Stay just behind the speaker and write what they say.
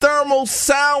Thermal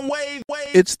Sound Wave.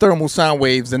 It's Thermal Sound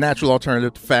Waves, the natural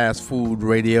alternative to fast food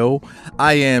radio.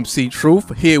 I am C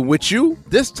Truth here with you.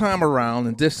 This time around,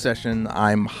 in this session,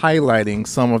 I'm highlighting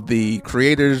some of the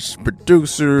creators,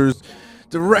 producers,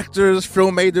 directors,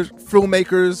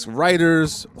 filmmakers,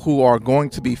 writers who are going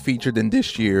to be featured in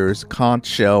this year's Conch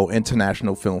Shell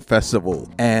International Film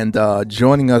Festival. And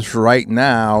joining us right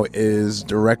now is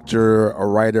director or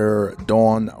writer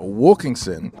Dawn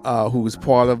Wilkinson, who is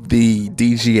part of the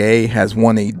DGA, has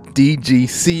won a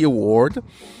DGC award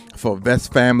for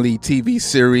Best Family TV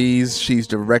Series. She's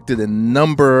directed a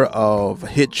number of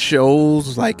hit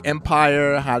shows like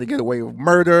Empire, How to Get Away with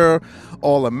Murder,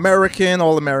 All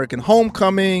American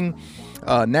Homecoming,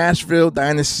 Nashville,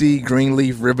 Dynasty,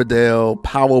 Greenleaf, Riverdale,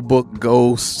 Power Book,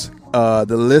 Ghost. The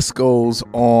list goes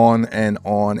on and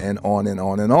on and on and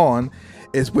on and on.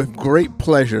 It's with great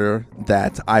pleasure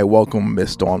that I welcome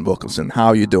Miss Dawn Wilkinson. How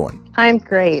are you doing? I'm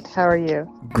great. How are you?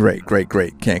 Great.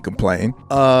 Can't complain.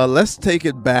 Let's take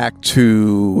it back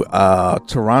to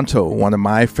Toronto, one of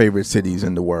my favorite cities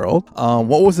in the world.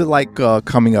 What was it like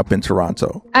coming up in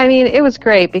Toronto? I mean, it was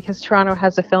great because Toronto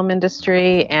has a film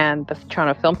industry and the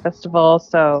Toronto Film Festival.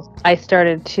 So I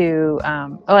started to,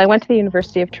 I went to the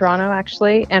University of Toronto,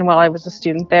 actually. And while I was a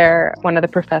student there, one of the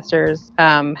professors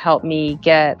helped me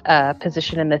get a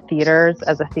position in the theaters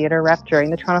as a theater rep during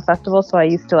the Toronto Festival. So I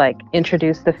used to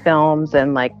introduce the films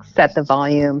and set the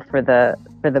volume for the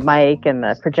mic and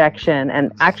the projection,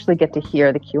 and actually get to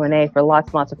hear the Q&A for lots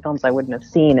and lots of films I wouldn't have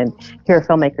seen, and hear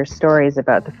filmmakers' stories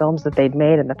about the films that they'd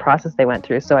made and the process they went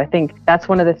through. So I think that's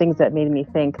one of the things that made me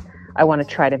think I want to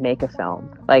try to make a film.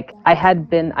 I'd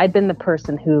been the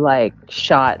person who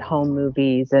shot home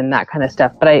movies and that kind of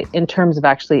stuff, but in terms of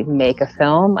actually make a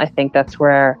film, I think that's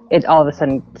where it all of a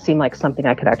sudden seemed like something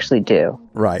I could actually do.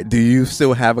 Right. Do you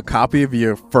still have a copy of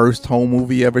your first home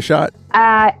movie you ever shot?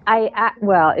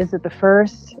 Well, is it the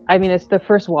first? I mean, it's the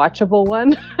first watchable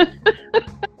one.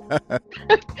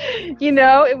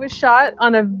 It was shot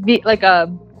on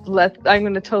I'm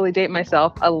going to totally date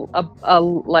myself, a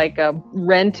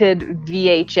rented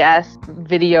VHS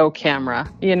video camera,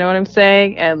 you know what I'm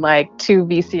saying? And 2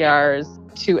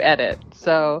 VCRs to edit.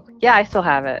 So yeah, I still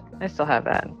have it.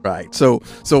 Right. So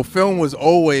film was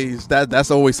always that's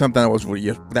always something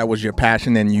that was your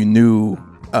passion, and you knew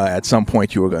at some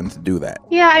point you were going to do that.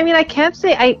 Yeah, I mean, I can't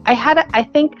say I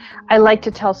think I like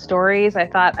to tell stories. I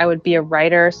thought I would be a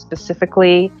writer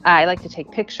specifically. I like to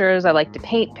take pictures. I like to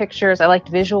paint pictures. I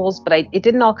liked visuals, but it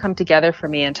didn't all come together for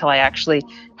me until I actually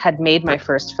had made my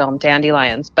first film,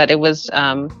 Dandelions. But it was,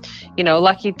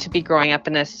 lucky to be growing up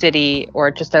in a city or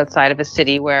just outside of a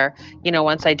city where,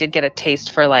 once I did get a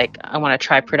taste for I want to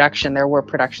try production, there were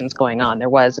productions going on. There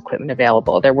was equipment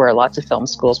available. There were lots of film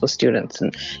schools with students,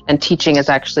 and teaching is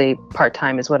actually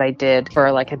part-time is what I did for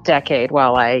a decade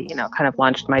while I, kind of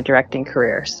launched my directing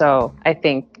career. So I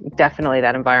think definitely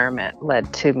that environment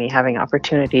led to me having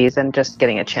opportunities and just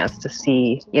getting a chance to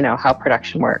see, how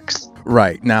production works.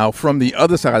 Right. Now, from the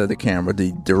other side of the camera,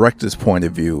 the director's point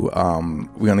of view,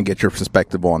 we're going to get your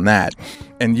perspective on that.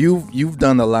 And you've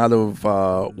done a lot of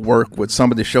work with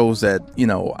some of the shows that,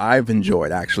 I've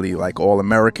enjoyed, actually, like All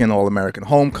American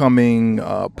Homecoming,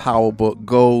 Power Book,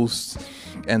 Ghost,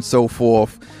 and so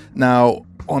forth. Now,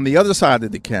 on the other side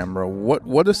of the camera,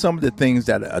 what are some of the things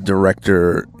that a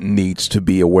director needs to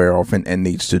be aware of and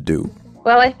needs to do?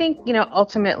 Well, I think,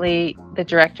 ultimately the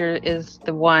director is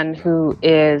the one who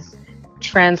is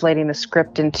translating the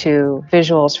script into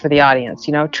visuals for the audience,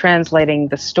 translating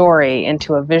the story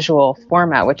into a visual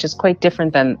format, which is quite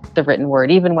different than the written word,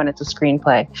 even when it's a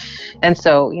screenplay. And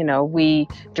so, we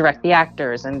direct the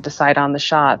actors and decide on the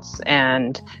shots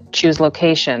and choose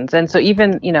locations. And so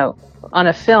even, on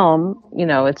a film,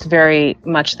 it's very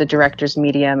much the director's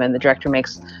medium, and the director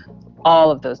makes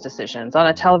all of those decisions. On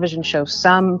a television show,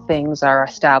 some things are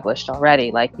established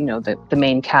already, like, the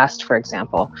main cast, for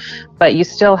example, but you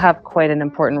still have quite an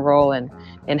important role in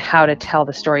how to tell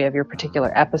the story of your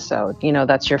particular episode.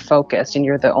 That's your focus, and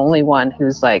you're the only one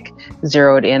who's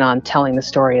zeroed in on telling the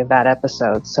story of that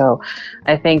episode. So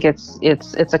I think it's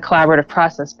a collaborative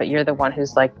process, but you're the one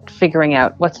who's figuring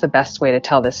out what's the best way to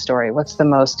tell this story, what's the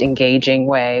most engaging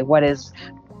way, what is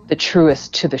the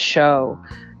truest to the show,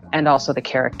 and also the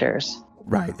characters.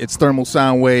 Right. It's Thermal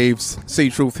Sound Waves.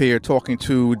 C-Truth here, talking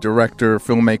to director,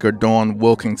 filmmaker Dawn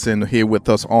Wilkinson here with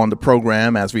us on the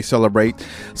program as we celebrate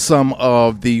some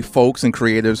of the folks and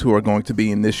creators who are going to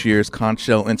be in this year's Conch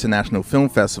Shell International Film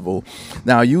Festival.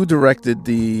 Now, you directed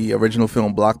the original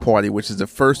film Block Party, which is the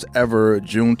first ever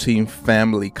Juneteenth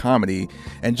family comedy.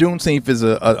 And Juneteenth is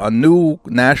a new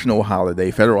national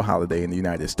holiday, federal holiday in the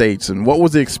United States. And what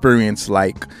was the experience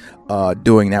like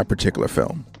doing that particular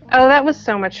film? Oh, that was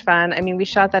so much fun. I mean, we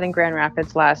shot that in Grand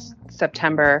Rapids last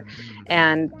September.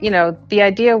 And, the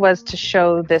idea was to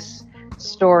show this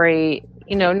story,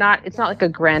 it's not like a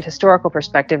grand historical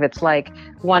perspective. It's like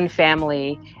one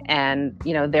family and,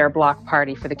 their block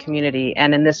party for the community.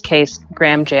 And in this case,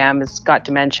 Graham Jam has got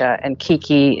dementia and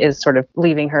Kiki is sort of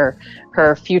leaving her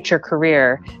future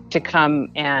career to come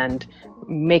and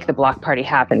make the block party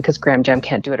happen because Graham Jam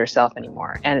can't do it herself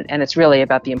anymore. And it's really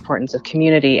about the importance of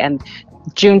community. And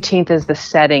Juneteenth is the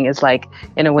setting, is like,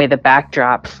 in a way, the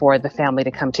backdrop for the family to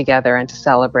come together and to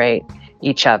celebrate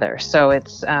each other. So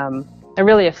it's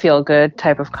really a feel-good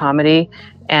type of comedy,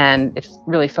 and it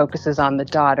really focuses on the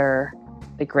daughter,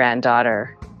 the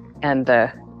granddaughter, and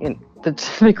the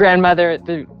grandmother,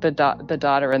 the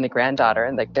daughter, and the granddaughter,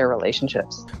 and like their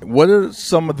relationships. What are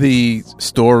some of the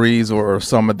stories or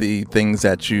some of the things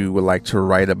that you would like to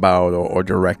write about or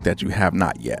direct that you have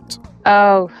not yet?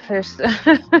 Oh, there's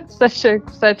such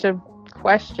a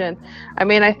question. I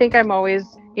mean, I think I'm always,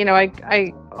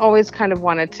 I always kind of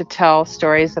wanted to tell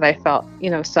stories that I felt,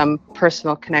 some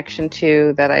personal connection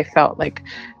to, that I felt like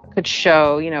could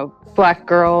show, Black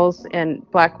girls and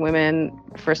Black women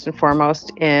first and foremost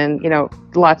in,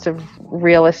 lots of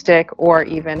realistic or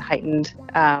even heightened,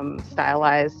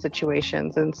 stylized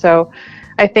situations. And so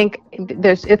I think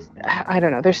there's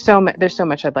so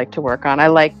much I'd like to work on. I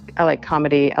like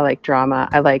comedy. I like drama.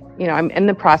 I like, I'm in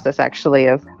the process actually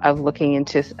of looking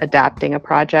into adapting a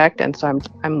project. And so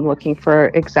I'm looking for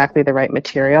exactly the right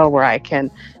material where I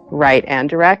can write and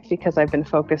direct, because I've been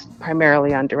focused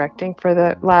primarily on directing for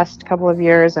the last couple of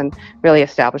years and really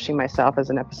establishing myself as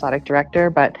an episodic director.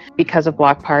 But because of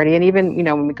Block Party, and even,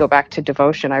 when we go back to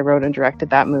Devotion, I wrote and directed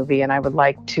that movie, and I would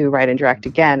like to write and direct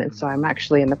again. And so I'm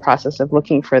actually in the process of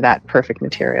looking for that perfect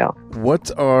material.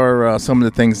 What are some of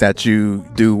the things that you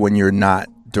do when you're not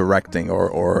directing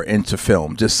or into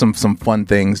film? Just some fun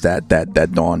things that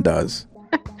Dawn does.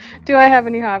 Do I have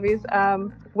any hobbies?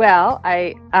 Well,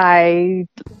 I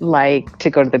like to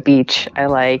go to the beach. I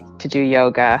like to do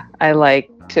yoga.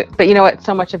 But you know what?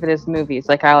 So much of it is movies.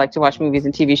 Like, I like to watch movies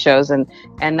and TV shows, and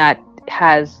that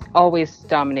has always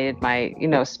dominated my,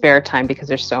 spare time, because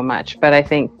there's so much. But I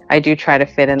think I do try to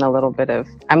fit in a little bit of,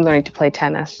 I'm learning to play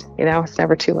tennis. It's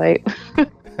never too late.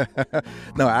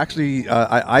 No, actually,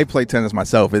 I play tennis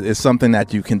myself. It's something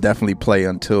that you can definitely play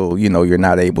until, you're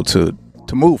not able to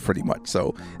move, pretty much.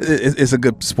 So it's a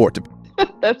good sport to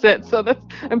That's it. So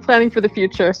I'm planning for the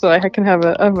future, so I can have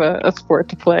a sport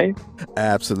to play.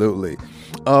 Absolutely.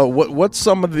 What's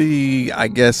some of the, I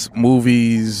guess,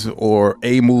 movies or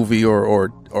a movie or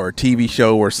a TV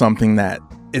show or something that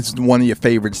is one of your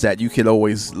favorites that you could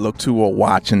always look to or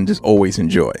watch and just always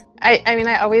enjoy?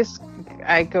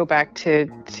 I go back to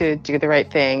Do the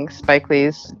Right Thing, Spike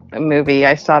Lee's movie.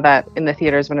 I saw that in the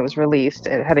theaters when it was released.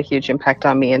 It had a huge impact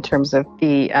on me in terms of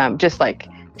the just like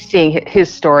seeing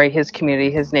his story, his community,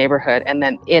 his neighborhood, and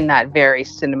then in that very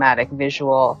cinematic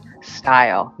visual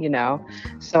style,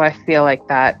 So I feel like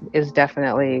that is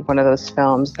definitely one of those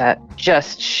films that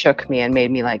just shook me and made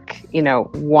me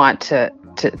want to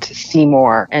see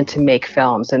more and to make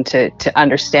films and to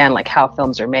understand like how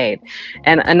films are made.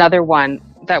 And another one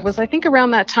that was, I think,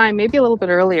 around that time, maybe a little bit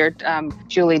earlier,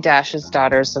 Julie Dash's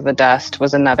Daughters of the Dust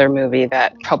was another movie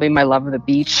that probably my love of the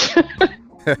beach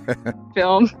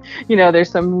film.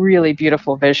 There's some really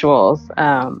beautiful visuals.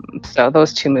 So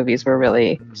those two movies were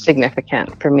really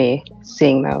significant for me,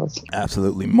 seeing those.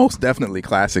 Absolutely. Most definitely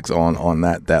classics on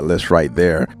that list right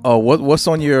there. What's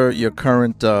on your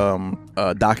current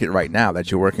docket right now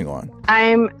that you're working on?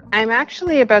 I'm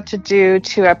actually about to do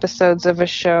 2 episodes of a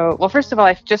show. Well, first of all,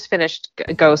 I just finished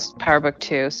Ghost Power Book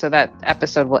 2, so that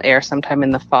episode will air sometime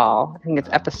in the fall. I think it's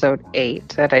episode 8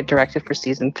 that I directed for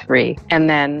season 3. And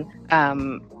then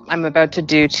I'm about to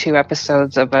do 2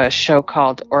 episodes of a show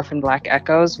called Orphan Black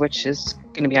Echoes, which is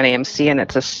going to be on AMC, and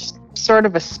it's a sort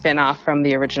of a spin-off from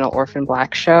the original Orphan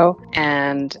Black show.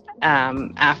 And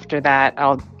after that,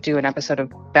 I'll do an episode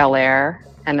of Bel Air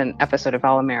and an episode of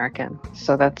All American.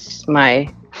 So that's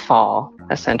my fall,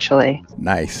 essentially.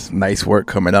 Nice work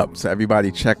coming up. So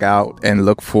everybody check out and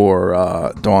look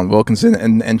for Dawn Wilkinson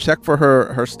and check for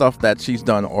her stuff that she's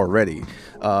done already.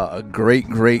 A great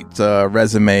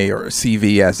resume, or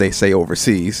CV as they say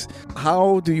overseas.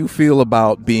 How do you feel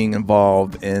about being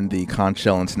involved in the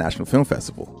Conchel International Film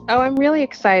Festival? Oh, I'm really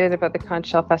excited about the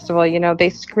Conchel Festival.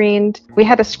 We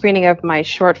had a screening of my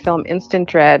short film Instant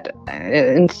Dread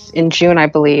in June, I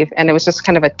believe, and it was just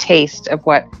kind of a taste of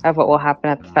what will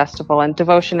happen at the festival. And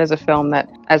Devotion is a film that,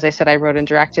 as I said, I wrote and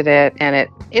directed it, and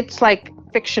it's like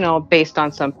fictional based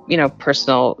on some,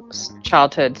 personal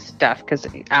childhood stuff, because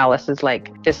Alice is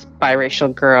like this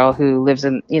biracial girl who lives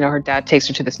in, her dad takes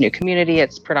her to this new community.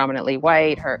 It's predominantly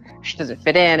white. She doesn't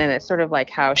fit in, and it's sort of like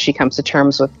how she comes to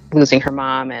terms with losing her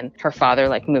mom and her father,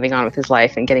 like moving on with his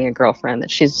life and getting a girlfriend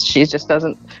that she just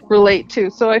doesn't relate to.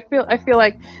 So I feel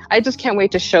like I just can't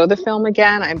wait to show the film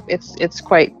again. It's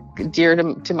quite dear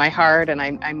to my heart, and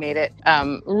I made it.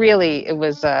 Really, it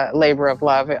was a labor of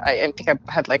love. I think I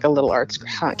had like a little arts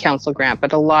council grant,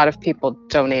 but a lot of people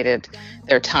donated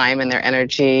their time and their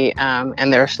energy,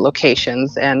 and their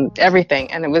locations and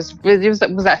everything. And it was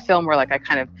that film where like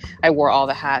I wore all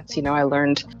the hats. I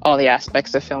learned all the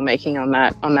aspects of filmmaking on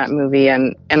that movie,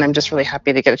 and I'm just really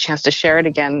happy to get a chance to share it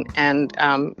again, and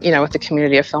with the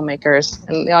community of filmmakers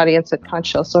and the audience at Conch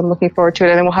Shell. So I'm looking forward to it,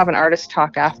 and then we'll have an artist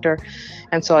talk after.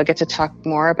 And so I'll get to talk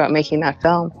more about making that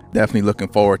film. Definitely looking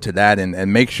forward to that.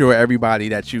 And make sure, everybody,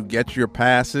 that you get your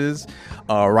passes.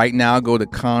 Right now, go to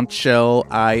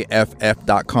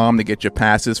conchshelliff.com to get your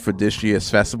passes for this year's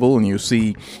festival. And you'll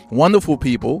see wonderful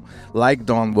people like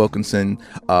Dawn Wilkinson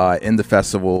in the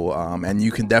festival. And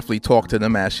you can definitely talk to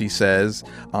them, as she says,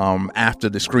 after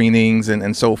the screenings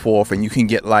and so forth. And you can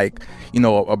get like,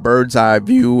 a bird's eye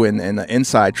view and an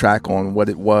inside track on what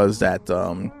it was that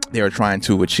they were trying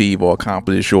to achieve or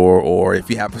accomplish, or if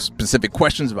you have specific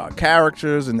questions about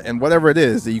characters and whatever it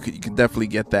is, that you can definitely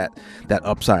get that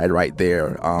upside right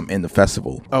there in the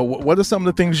festival. What are some of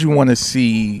the things you want to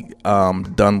see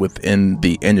done within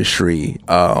the industry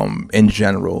in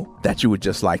general that you would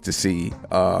just like to see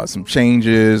some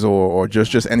changes or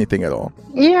just anything at all?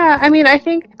 Yeah, I'm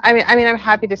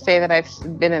happy to say that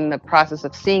I've been in the process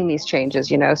of seeing these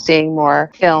changes, seeing more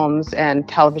films and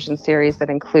television series that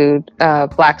include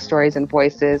Black stories and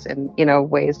voices and,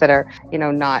 ways that are,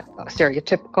 not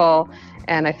stereotypical.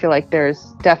 And I feel like there's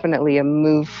definitely a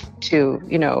move to,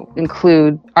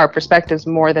 include our perspectives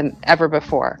more than ever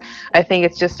before. I think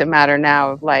it's just a matter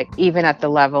now of like, even at the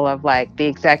level of like the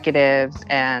executives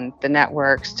and the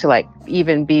networks to like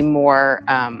even be more,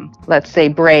 let's say,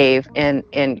 brave in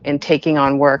taking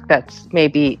on work that's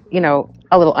maybe,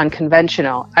 a little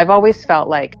unconventional. I've always felt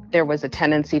like there was a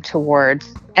tendency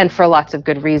towards, and for lots of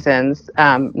good reasons,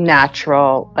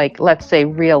 natural, like let's say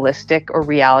realistic or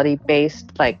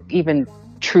reality-based, like even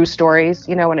true stories,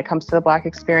 when it comes to the Black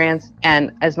experience.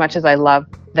 And as much as I love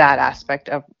that aspect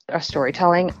of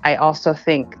storytelling, I also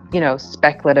think,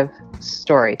 speculative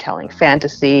storytelling,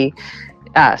 fantasy,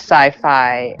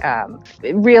 sci-fi,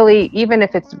 really, even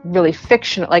if it's really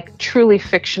fictional, like truly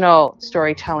fictional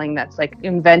storytelling that's like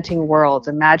inventing worlds,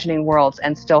 imagining worlds,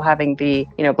 and still having the,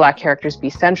 Black characters be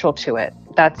central to it.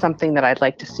 That's something that I'd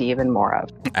like to see even more of.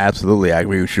 Absolutely. I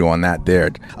agree with you on that there.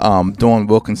 Dawn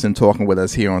Wilkinson talking with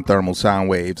us here on Thermal Sound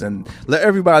Waves. And let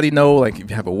everybody know, like, if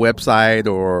you have a website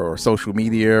or social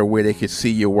media where they could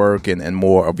see your work and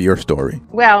more of your story.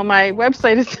 Well, my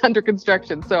website is under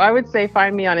construction, so I would say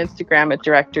find me on Instagram at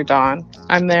Director Dawn.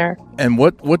 I'm there. And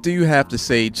what do you have to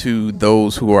say to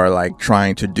those who are like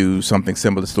trying to do something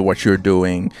similar to what you're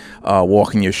doing,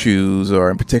 walk in your shoes, or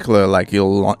in particular like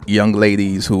your young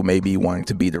ladies who may be wanting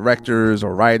to be directors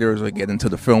or writers or get into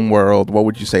the film world? What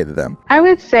would you say to them? I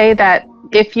would say that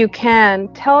if you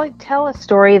can, tell a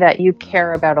story that you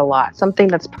care about a lot, something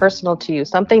that's personal to you,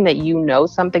 something that you know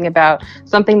something about,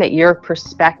 something that your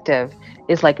perspective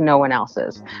is like no one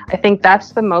else's. I think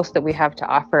that's the most that we have to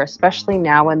offer, especially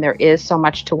now when there is so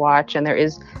much to watch and there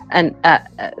is,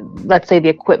 let's say the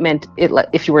equipment,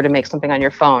 if you were to make something on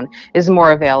your phone, is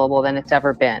more available than it's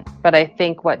ever been. But I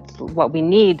think what we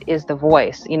need is the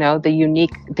voice, the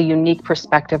unique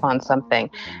perspective on something.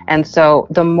 And so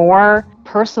the more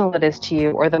personal it is to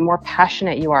you, or the more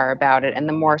passionate you are about it, and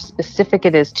the more specific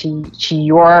it is to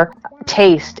your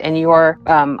taste and your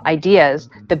ideas,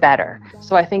 the better.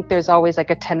 So I think there's always like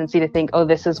a tendency to think, oh,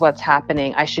 this is what's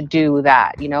happening, I should do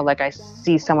that. Like I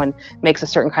see someone makes a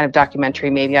certain kind of documentary,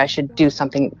 maybe I should do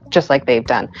something just like they've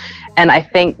done. And I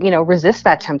think, resist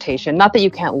that temptation. Not that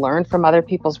you can't learn from other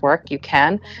people's work, you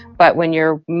can, but when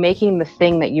you're making the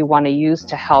thing that you want to use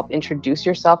to help introduce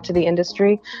yourself to the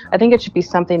industry, I think it should be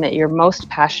something that you're most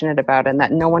passionate about and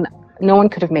that no one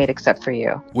could have made except for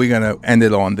you. We're going to end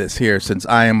it on this here. Since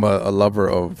I am a lover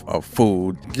of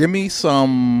food, give me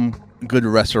some good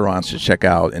restaurants to check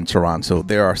out in Toronto.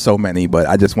 There are so many, but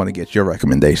I just want to get your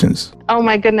recommendations. Oh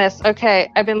my goodness.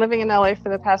 Okay. I've been living in LA for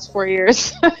the past 4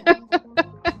 years.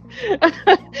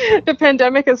 The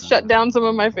pandemic has shut down some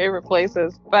of my favorite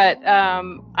places, but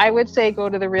I would say go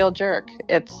to The Real Jerk.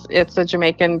 It's a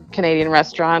Jamaican Canadian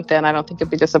restaurant, and I don't think you'll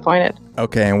be disappointed.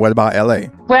 Okay, and what about LA?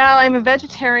 Well, I'm a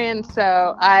vegetarian,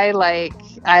 so I like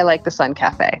I like the Sun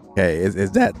Cafe. Okay,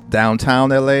 is that downtown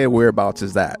LA? Whereabouts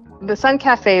is that? The Sun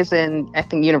Cafe is in, I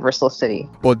think, Universal City.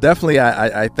 Well, definitely,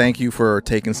 I thank you for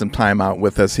taking some time out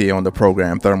with us here on the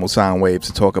program, Thermal Sound Waves,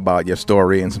 to talk about your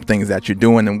story and some things that you're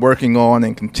doing and working on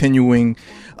and continuing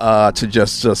to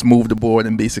just move the board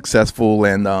and be successful,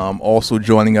 and also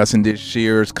joining us in this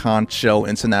year's Conch Shell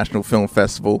International Film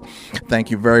Festival.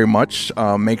 Thank you very much.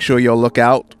 Make sure you'll look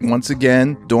out. Once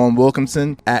again, Dawn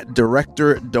Wilkinson at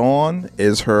Director Dawn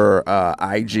is her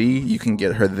IG. You can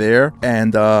get her there.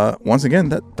 And once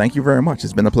again, thank you very much.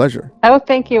 It's been a pleasure. Oh,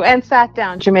 thank you. And Sat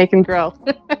Down Jamaican Grill.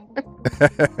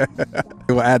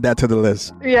 We'll add that to the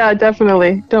list. Yeah,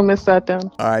 definitely. Don't miss Sat Down.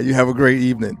 All right. You have a great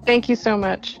evening. Thank you so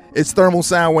much. It's Thermal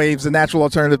Sound Waves, the natural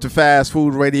alternative to fast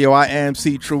food radio. I am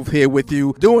C Truth here with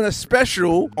you, doing a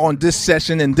special on this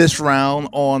session and this round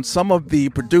on some of the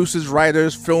producers,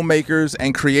 writers, filmmakers,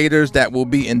 and creators that will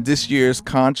be in this year's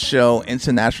Conch Shell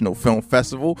International Film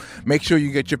Festival. Make sure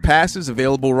you get your passes,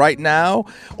 available right now,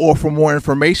 or for more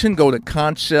information, go to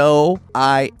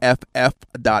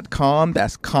conchshelliff.com.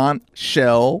 That's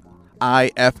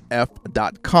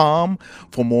conchshelliff.com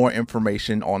for more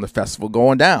information on the festival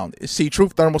going down. It's C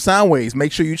Truth Thermal Sound Waves.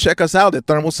 Make sure you check us out at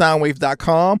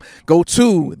thermalsoundwaves.com. Go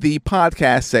to the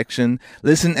podcast section,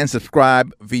 listen and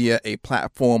subscribe via a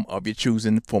platform of your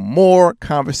choosing for more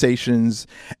conversations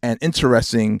and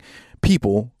interesting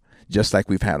people just like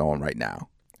we've had on right now.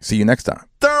 See you next time.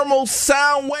 Thermal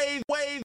Sound Wave.